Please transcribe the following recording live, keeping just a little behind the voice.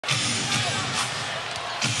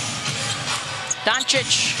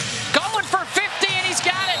Doncic going for 50, and he's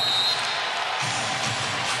got it.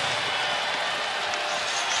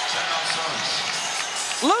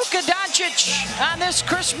 Luka Doncic on this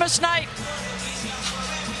Christmas night.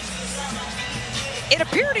 It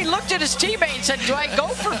appeared he looked at his teammate and said, do I go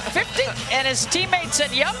for 50? And his teammate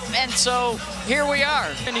said, yep. And so here we are.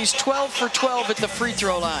 And he's 12 for 12 at the free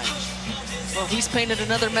throw line. Well, he's painted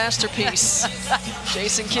another masterpiece.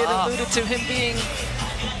 Jason Kidd alluded to him being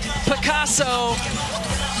Picasso.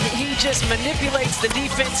 He just manipulates the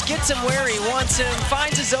defense, gets him where he wants him,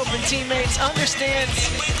 finds his open teammates, understands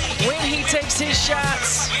when he takes his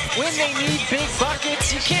shots, when they need big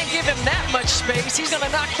buckets. You can't give him that much space. He's going to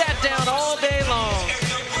knock that down all day long.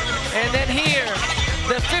 And then here,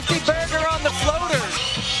 the 50 burger on the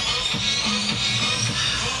floater.